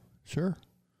 "Yeah, sure."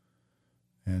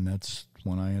 And that's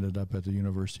when I ended up at the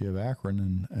University of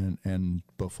Akron. And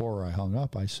before I hung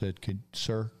up, I said, could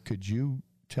you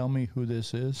tell me who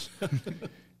this is?"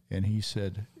 And he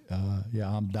said, "Yeah,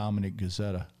 I'm Dominic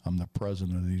Gazzetta. I'm the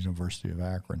president of the University of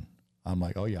Akron." I'm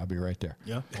like, "Oh, yeah, I'll be right there."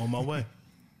 Yeah, on my way.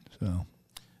 So,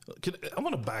 I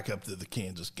want to back up to the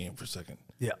Kansas game for a second.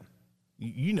 Yeah.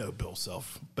 You know Bill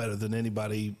Self better than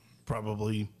anybody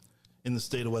probably in the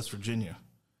state of West Virginia.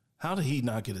 How did he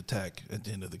not get a tech at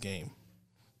the end of the game?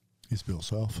 He's Bill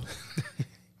Self.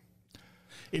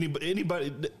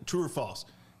 Anybody, true or false?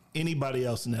 Anybody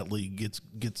else in that league gets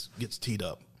teed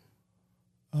up?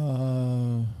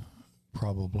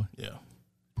 Probably. Yeah.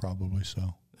 Probably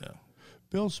so. Yeah.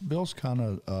 Bill's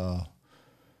kind of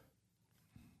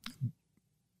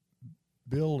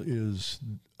Bill is,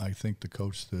 I think, the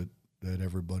coach that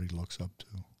everybody looks up to.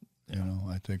 Yeah. You know,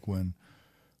 I think when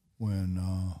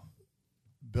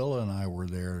Bill and I were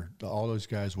there, all those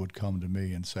guys would come to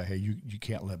me and say, "Hey, you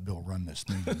can't let Bill run this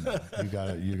thing. You got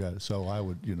it. So I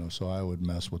would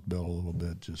mess with Bill a little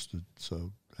bit just to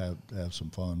have some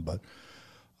fun. But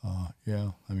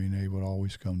yeah, I mean, they would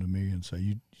always come to me and say,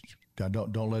 "You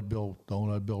don't let Bill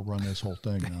run this whole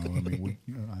thing." Now, I mean,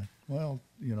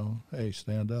 hey,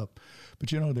 stand up. But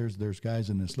there's guys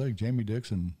in this league. Jamie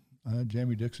Dixon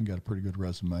got a pretty good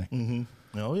resume. Mm-hmm.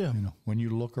 Oh yeah. When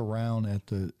you look around at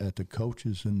the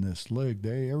coaches in this league,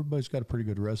 everybody's got a pretty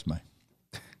good resume.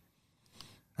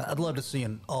 I'd love to see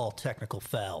an all-technical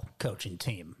foul coaching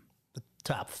team. The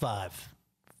top 5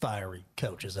 fiery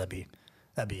coaches. That'd be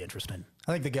interesting.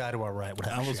 I think the guy to our right would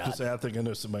have a shot. I was going to say, I think I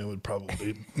know somebody would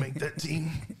probably make that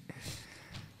team.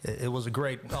 It was a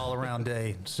great all-around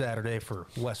day Saturday for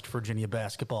West Virginia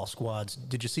basketball squads.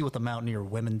 Did you see what the Mountaineer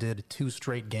women did? 2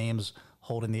 straight games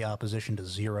holding the opposition to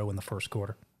 0 in the first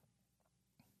quarter.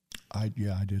 I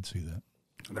did see that.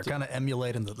 They're kind of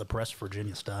emulating the West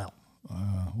Virginia style.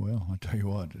 Well, I tell you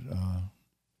what,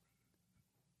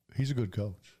 he's a good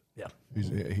coach. Yeah,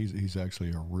 he's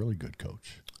actually a really good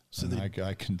coach. So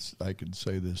I can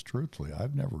say this truthfully.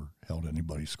 I've never held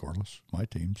anybody scoreless. My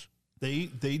teams. They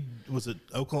was it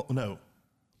Oklahoma? No,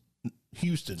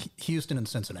 Houston and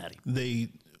Cincinnati. They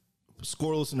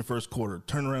scoreless in the first quarter.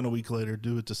 Turn around a week later,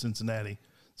 do it to Cincinnati.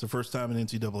 It's the first time in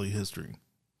NCAA history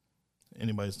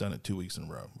anybody's done it 2 weeks in a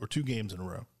row or 2 games in a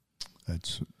row.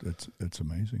 It's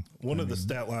amazing. One of the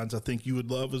stat lines I think you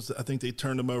would love is I think they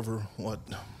turned them over. What?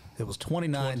 It was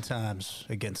 29 times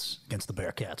against the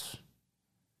Bearcats.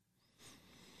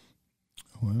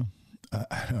 Well,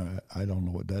 I don't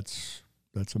know what that's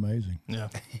amazing. Yeah.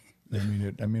 I mean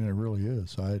it really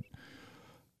is.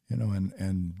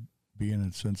 And being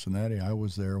in Cincinnati, I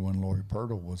was there when Lori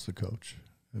Pirtle was the coach.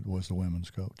 It was the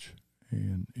women's coach,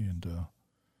 and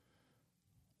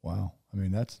wow. I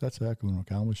mean that's a heck of an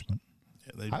accomplishment.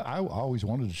 Yeah, I always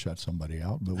wanted to shut somebody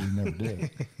out, but we never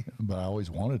did. But I always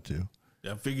wanted to.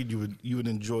 Yeah, I figured you would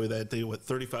enjoy that. They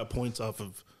 35 points off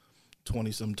of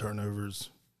 20-some turnovers.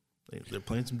 They're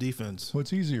playing some defense. Well,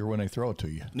 it's easier when they throw it to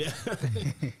you. Yeah,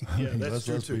 yeah, that's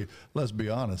true too. Let's be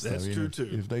honest. That's true too.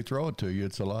 If they throw it to you,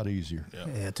 it's a lot easier. Yeah,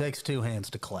 it takes 2 hands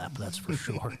to clap. That's for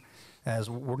sure. As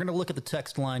we're going to look at the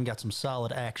text line, got some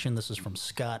solid action. This is from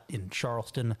Scott in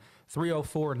Charleston,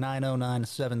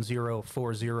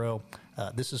 304-909-7040.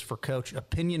 This is for Coach.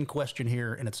 Opinion question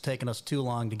here, and it's taken us too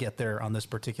long to get there on this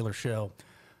particular show.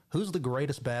 Who's the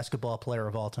greatest basketball player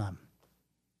of all time?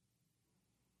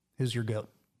 Who's your GOAT?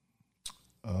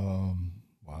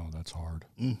 Wow, that's hard.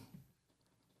 Then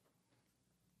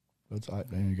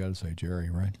you got to say Jerry,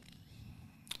 right?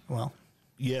 Well,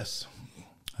 yes.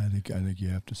 I think you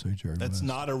have to say Jerry. That's West.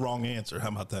 not a wrong answer. How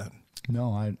about that?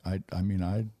 No, I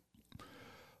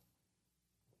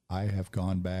have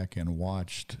gone back and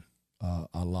watched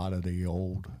a lot of the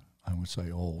old. I would say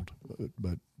old,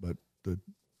 but the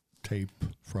tape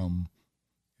from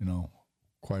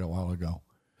quite a while ago,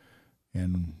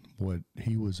 and what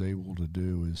he was able to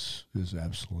do is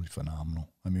absolutely phenomenal.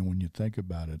 I mean, when you think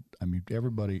about it, I mean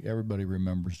everybody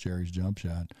remembers Jerry's jump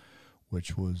shot,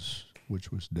 which was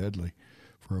deadly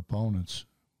for opponents,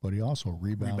 but he also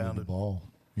rebounded the ball.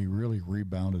 He really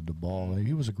rebounded the ball.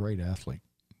 He was a great athlete,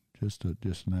 just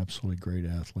an absolutely great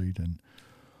athlete, and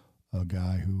a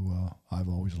guy who I've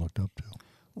always looked up to.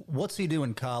 What's he do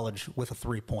in college with a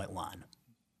 3-point line?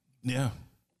 Yeah.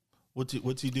 What's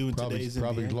he doing today's NBA?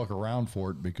 Probably look around for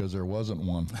it because there wasn't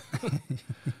one.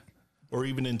 Or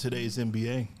even in today's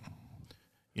NBA,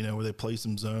 where they play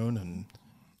some zone and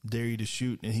dare you to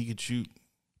shoot, and he could shoot.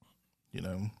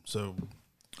 So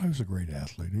he was a great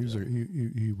athlete. He was a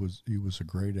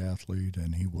great athlete,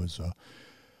 and he was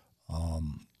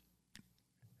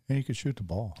and he could shoot the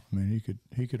ball. I mean,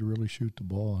 he could really shoot the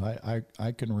ball. I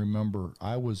can remember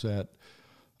I was at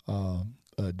a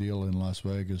deal in Las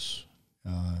Vegas,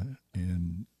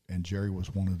 and Jerry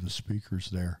was one of the speakers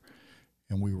there,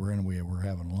 and we were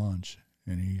having lunch,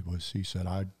 and he said,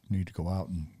 I need to go out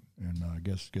and I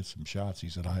guess get some shots. He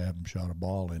said, I haven't shot a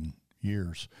ball in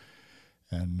years.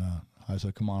 And I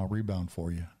said, come on, I'll rebound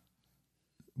for you,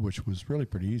 which was really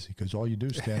pretty easy because all you do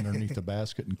is stand underneath the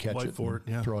basket and catch it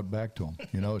and throw it back to him.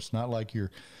 It's not like you're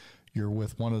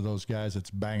with one of those guys that's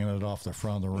banging it off the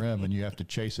front of the rim and you have to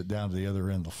chase it down to the other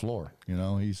end of the floor. You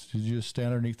just stand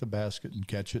underneath the basket and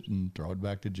catch it and throw it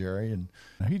back to Jerry. And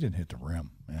he didn't hit the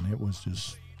rim, man. It was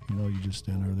just, you just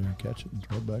stand over there and catch it and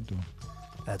throw it back to him.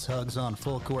 That's Hugs on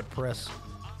Full Court Press.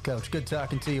 Coach, good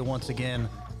talking to you once again.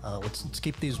 Let's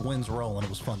keep these wins rolling. It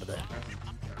was fun today.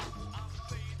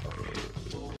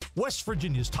 West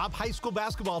Virginia's top high school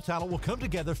basketball talent will come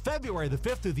together February the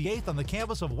 5th through the 8th on the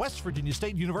campus of West Virginia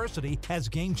State University as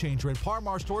Game Changer and Par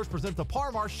Mar stores present the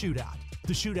Par Mar Shootout.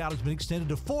 The shootout has been extended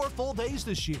to 4 full days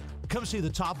this year. Come see the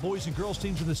top boys and girls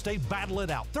teams in the state battle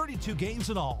it out, 32 games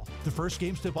in all. The first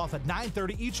games tip off at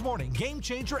 9:30 each morning. Game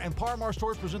Changer and Par Mar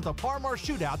stores present the Par Mar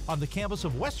Shootout on the campus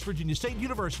of West Virginia State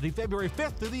University February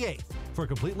 5th through the 8th. For a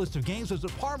complete list of games,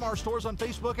 visit Par Mar stores on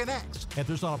Facebook and X. If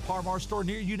there's not a Par Mar store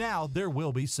near you now, there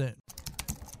will be soon.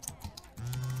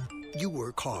 You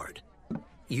work hard.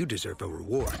 You deserve a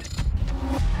reward.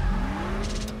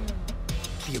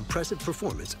 The impressive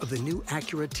performance of the new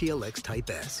Acura TLX Type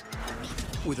S.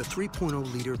 With a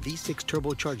 3.0-liter V6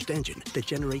 turbocharged engine that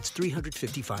generates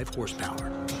 355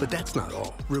 horsepower. But that's not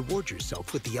all. Reward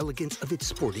yourself with the elegance of its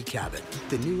sporty cabin.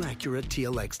 The new Acura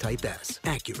TLX Type S.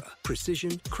 Acura.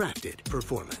 Precision, crafted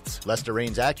performance. Lester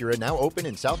Raines Acura now open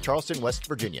in South Charleston, West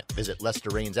Virginia. Visit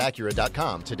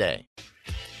LesterRainesAcura.com today.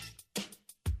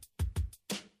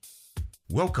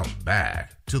 Welcome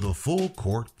back to the Full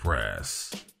Court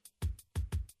Press.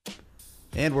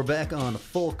 And we're back on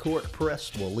Full Court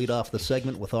Press. We'll lead off the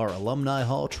segment with our Alumni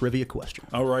Hall trivia question.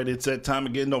 All right, it's that time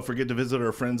again. Don't forget to visit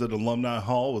our friends at Alumni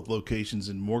Hall with locations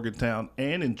in Morgantown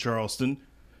and in Charleston.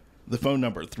 The phone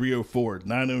number,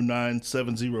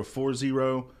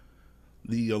 304-909-7040.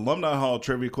 The Alumni Hall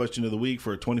trivia question of the week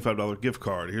for a $25 gift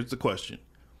card. Here's the question.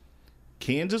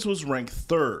 Kansas was ranked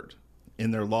 3rd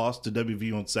in their loss to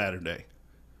WVU on Saturday.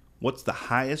 What's the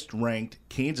highest ranked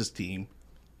Kansas team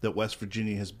that West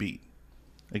Virginia has beat?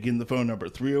 Again, the phone number,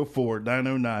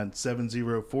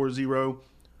 304-909-7040.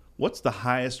 What's the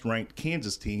highest ranked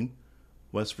Kansas team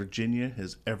West Virginia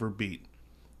has ever beat?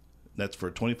 That's for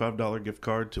a $25 gift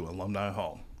card to Alumni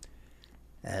Hall.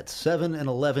 At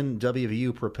 7-11,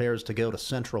 WVU prepares to go to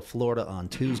Central Florida on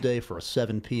Tuesday for a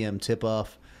 7 p.m.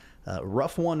 tip-off.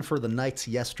 Rough one for the Knights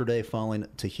yesterday, falling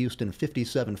to Houston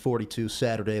 57-42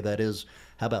 Saturday. That is,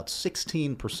 how about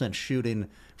 16% shooting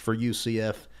for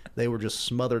UCF? They were just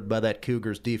smothered by that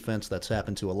Cougars defense. That's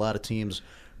happened to a lot of teams.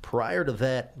 Prior to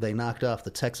that, they knocked off the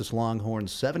Texas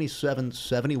Longhorns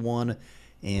 77-71,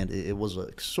 and it was a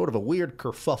sort of a weird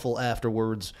kerfuffle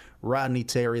afterwards. Rodney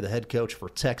Terry, the head coach for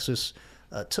Texas,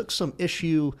 took some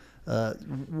issue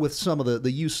with some of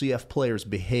the UCF players'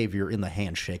 behavior in the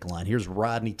handshake line. Here's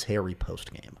Rodney Terry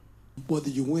postgame. Whether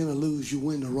you win or lose, you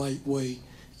win the right way.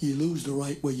 You lose the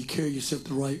right way. You carry yourself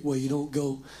the right way. You don't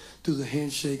go through the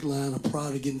handshake line or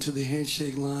prior to getting to the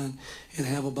handshake line and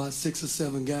have about 6 or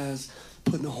 7 guys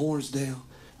putting the horns down.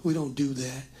 We don't do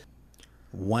that.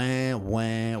 Wah,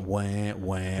 wah, wah,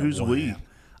 wah. Who's wah. we?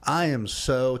 I am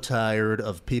so tired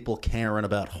of people caring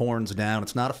about horns down.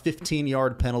 It's not a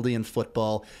 15-yard penalty in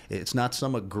football. It's not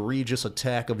some egregious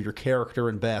attack of your character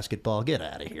in basketball. Get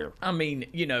out of here. I mean,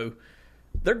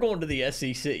 they're going to the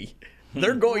SEC.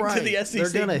 They're going to the SEC.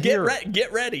 They're gonna hear it.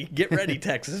 Get ready,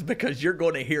 Texas, because you're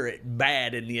going to hear it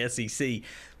bad in the SEC.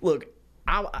 Look,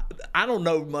 I don't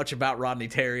know much about Rodney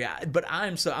Terry, but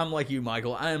I'm like you,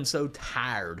 Michael. I am so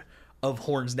tired of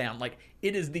horns down. Like,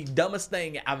 it is the dumbest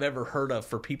thing I've ever heard of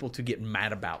for people to get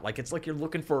mad about. Like, it's like you're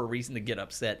looking for a reason to get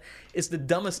upset. It's the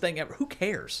dumbest thing ever. Who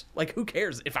cares? Like, who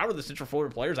cares? If I were the Central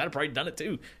Florida players, I'd have probably done it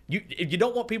too. If you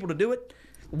don't want people to do it,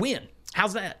 win.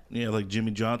 How's that? Yeah, like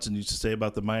Jimmy Johnson used to say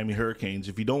about the Miami Hurricanes,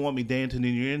 if you don't want me dancing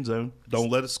in your end zone, don't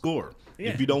let us score.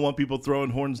 Yeah. If you don't want people throwing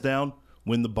horns down,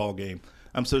 win the ball game.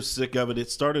 I'm so sick of it. It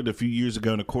started a few years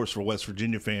ago, and of course for West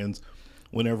Virginia fans,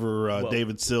 whenever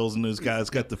David Sills and those guys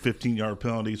got the 15-yard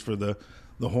penalties for the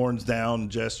horns down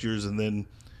gestures, and then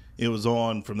it was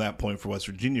on from that point for West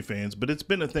Virginia fans. But it's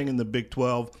been a thing in the Big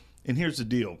 12, and here's the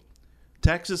deal.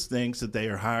 Texas thinks that they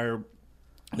are higher.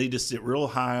 They just sit real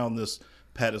high on this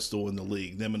pedestal in the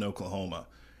league, them in Oklahoma.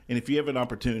 And if you have an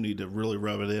opportunity to really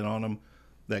rub it in on them,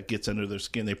 that gets under their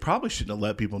skin. They probably shouldn't have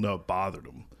let people know it bothered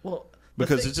them. Well,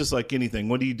 because it's just like anything.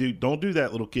 What do you do? Don't do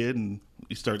that, little kid, and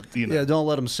you start, Yeah, don't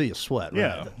let them see you sweat.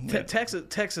 Right? Yeah.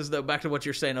 Texas, though, back to what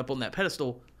you're saying up on that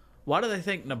pedestal, why do they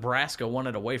think Nebraska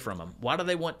wanted away from them? Why do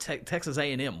they want Texas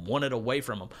A&M wanted away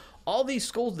from them? All these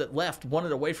schools that left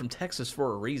wanted away from Texas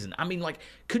for a reason. I mean, like,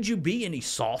 could you be any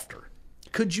softer?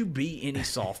 Could you be any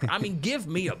softer? I mean, give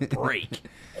me a break.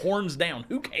 Horns down.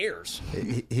 Who cares?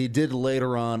 He did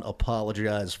later on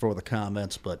apologize for the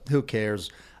comments, but who cares?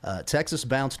 Texas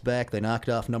bounced back. They knocked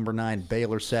off number 9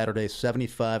 Baylor Saturday,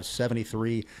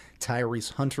 75-73.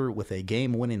 Tyrese Hunter with a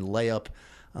game-winning layup.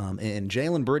 And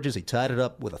Jalen Bridges, he tied it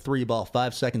up with a 3-ball,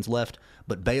 5 seconds left,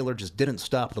 but Baylor just didn't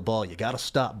stop the ball. You got to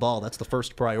stop ball. That's the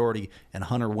first priority, and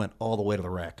Hunter went all the way to the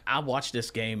rack. I watched this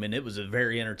game, and it was a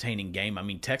very entertaining game. I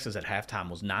mean, Texas at halftime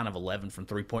was 9 of 11 from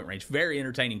three-point range. Very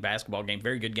entertaining basketball game,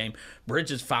 very good game.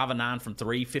 Bridges 5 of 9 from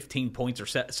 3, 15 points,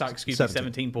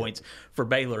 17 points for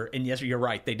Baylor. And yes, you're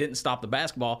right, they didn't stop the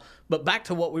basketball. But back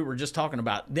to what we were just talking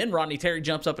about. Then Rodney Terry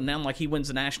jumps up and down like he wins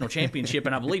the national championship,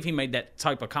 and I believe he made that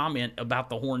type of comment about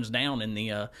the horns down in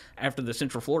the after the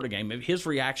Central Florida game. His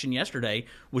reaction yesterday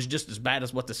was just as bad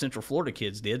as what the Central Florida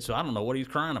kids did, so I don't know what he's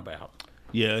crying about.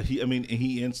 Yeah,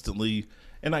 he instantly,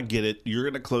 and I get it, you're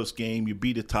in a close game, you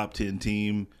beat a top 10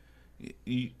 team,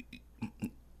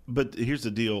 but here's the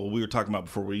deal we were talking about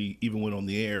before we even went on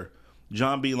the air.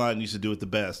 John Beilein used to do it the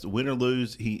best. Win or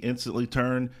lose, he instantly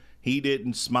turned. He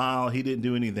didn't smile, he didn't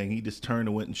do anything. He just turned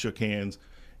and went and shook hands,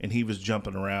 and he was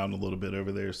jumping around a little bit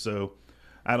over there, so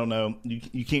I don't know.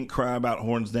 You can't cry about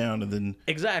horns down and then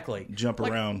jump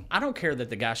around. I don't care that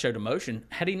the guy showed emotion.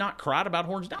 Had he not cried about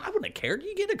horns down, I wouldn't have cared.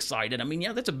 You get excited. I mean,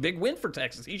 yeah, that's a big win for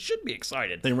Texas. He should be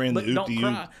excited. They ran the oop to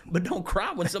you. But don't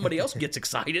cry when somebody else gets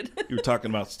excited. You were talking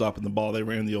about stopping the ball. They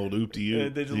ran the old oop to you.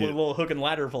 They did a little hook and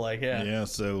ladder play, yeah. Yeah,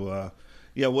 so,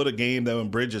 what a game, though. And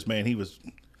Bridges, man,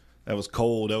 that was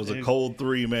cold. That was a cold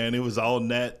 3, man. It was all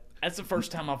net. That's the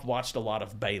first time I've watched a lot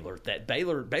of Baylor. That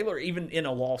Baylor, even in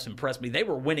a loss, impressed me. They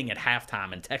were winning at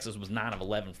halftime, and Texas was 9 of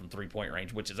 11 from three-point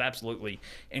range, which is absolutely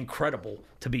incredible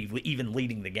to be even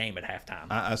leading the game at halftime.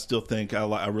 I still think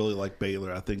I really like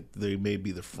Baylor. I think they may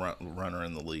be the front runner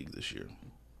in the league this year.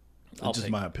 That's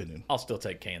just my opinion. I'll still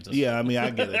take Kansas. Yeah, I mean,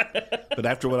 I get it. But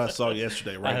after what I saw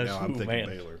yesterday, now I'm thinking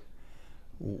Baylor.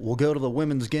 We'll go to the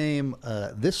women's game.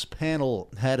 This panel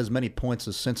had as many points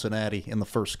as Cincinnati in the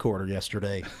first quarter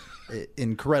yesterday.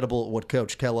 Incredible what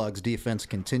Coach Kellogg's defense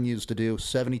continues to do.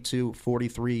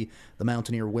 72-43, the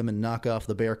Mountaineer women knock off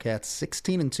the Bearcats.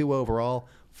 16-2 overall,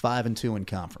 5-2 in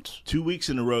conference. 2 weeks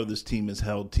in a row, this team has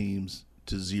held teams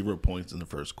to 0 points in the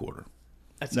first quarter.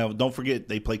 Now, don't forget,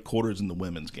 they play quarters in the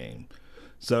women's game.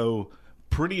 So,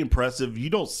 pretty impressive. You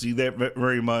don't see that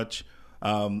very much.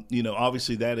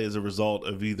 Obviously that is a result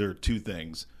of either two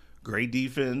things: great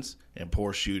defense and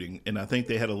poor shooting. And I think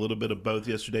they had a little bit of both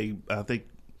yesterday. I think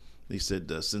they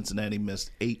said Cincinnati missed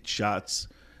 8 shots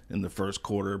in the first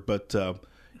quarter, but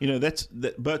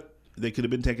but they could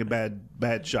have been taking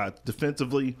bad shots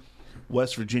defensively.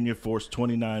 West Virginia forced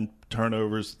 29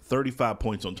 turnovers, 35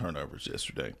 points on turnovers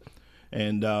yesterday.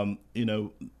 And the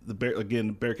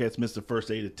Bearcats missed the first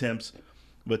 8 attempts.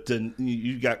 But then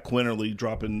you got Quinterly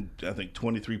dropping, I think,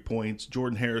 23 points.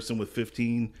 Jordan Harrison with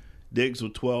 15, Diggs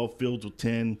with 12, Fields with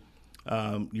 10.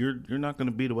 You're not going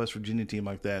to beat a West Virginia team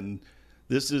like that. And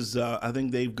this is, I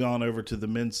think they've gone over to the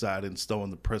men's side and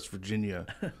stolen the Press Virginia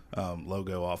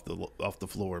logo off the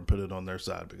floor and put it on their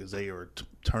side because they are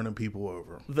turning people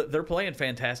over. They're playing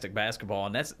fantastic basketball,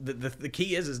 and that's the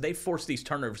key is they force these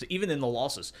turnovers. Even in the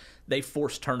losses, they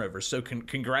force turnovers. So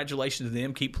congratulations to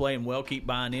them. Keep playing well. Keep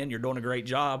buying in. You're doing a great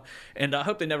job. And I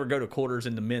hope they never go to quarters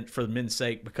for the men's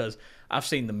sake, because I've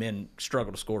seen the men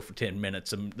struggle to score for 10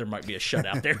 minutes, and there might be a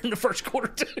shutout there in the first quarter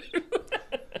too.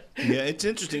 Yeah, it's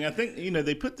interesting. I think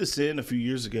they put this in a few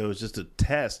years ago as just a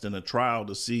test and a trial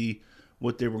to see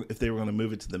if they were going to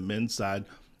move it to the men's side.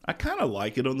 I kind of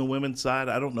like it on the women's side.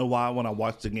 I don't know why. When I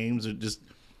watch the games,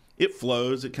 it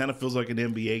flows. It kind of feels like an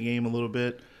NBA game a little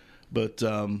bit. But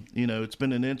it's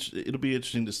been it'll be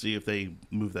interesting to see if they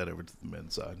move that over to the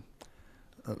men's side.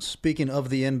 Speaking of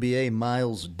the NBA,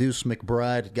 Miles Deuce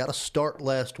McBride got a start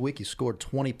last week. He scored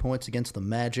 20 points against the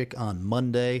Magic on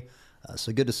Monday.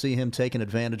 So good to see him taking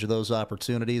advantage of those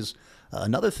opportunities.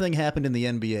 Another thing happened in the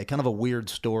NBA, kind of a weird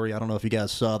story. I don't know if you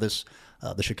guys saw this.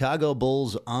 The Chicago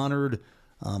Bulls honored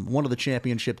one of the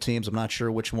championship teams. I'm not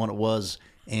sure which one it was.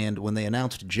 And when they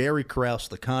announced Jerry Krause,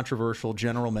 the controversial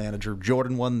general manager,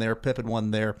 Jordan won there, Pippen won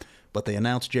there, but they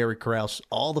announced Jerry Krause,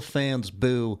 all the fans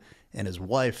boo, and his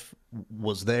wife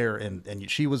was there, and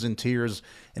she was in tears,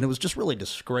 and it was just really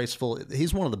disgraceful.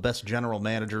 He's one of the best general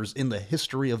managers in the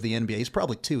history of the NBA. He's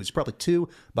probably two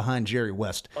behind Jerry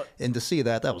West, and to see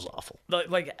that was awful.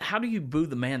 Like, how do you boo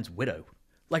the man's widow?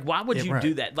 Like, why would you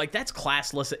do that? Like, that's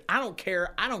classless. I don't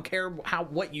care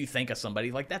what you think of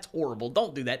somebody. Like, that's horrible.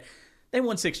 Don't do that. They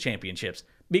won 6 championships.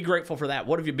 Be grateful for that.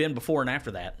 What have you been before and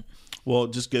after that? Well,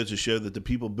 it just goes to show that the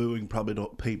people booing probably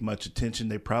don't pay much attention.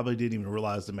 They probably didn't even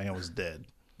realize the man was dead.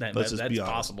 That's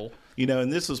possible.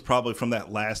 And this was probably from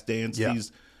that Last Dance. Yeah.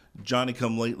 These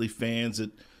Johnny-come-lately fans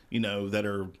that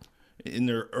are in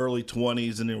their early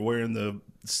 20s and they're wearing the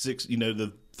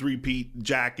three-peat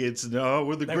jackets and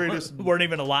we're the greatest. Weren't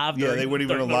even alive. They weren't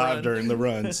even alive during the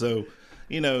run. So,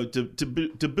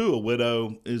 to boo a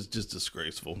widow is just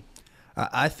disgraceful.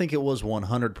 I think it was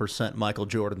 100% Michael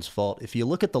Jordan's fault. If you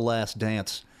look at The Last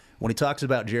Dance, when he talks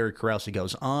about Jerry Krause, he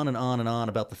goes on and on and on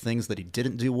about the things that he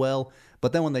didn't do well.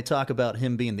 But then when they talk about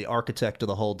him being the architect of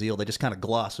the whole deal, they just kind of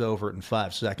gloss over it in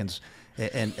 5 seconds.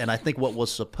 And I think what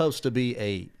was supposed to be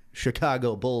a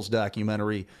Chicago Bulls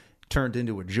documentary turned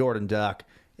into a Jordan doc.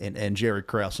 And Jerry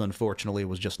Krause, unfortunately,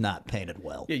 was just not painted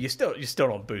well. Yeah, you still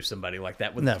don't boo somebody like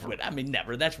that. Never. I mean,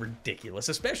 never. That's ridiculous,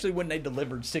 especially when they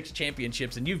delivered 6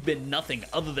 championships and you've been nothing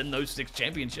other than those 6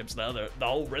 championships the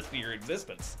whole rest of your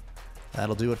existence.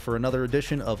 That'll do it for another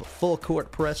edition of Full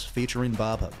Court Press featuring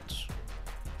Bob Huggins.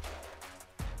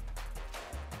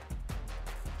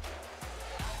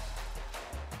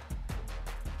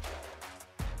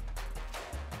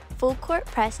 Full Court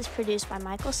Press is produced by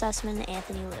Michael Sussman and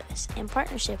Anthony Lewis in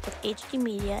partnership with HD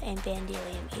Media and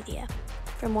Vandalia Media.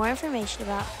 For more information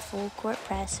about Full Court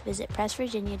Press, visit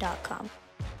pressvirginia.com.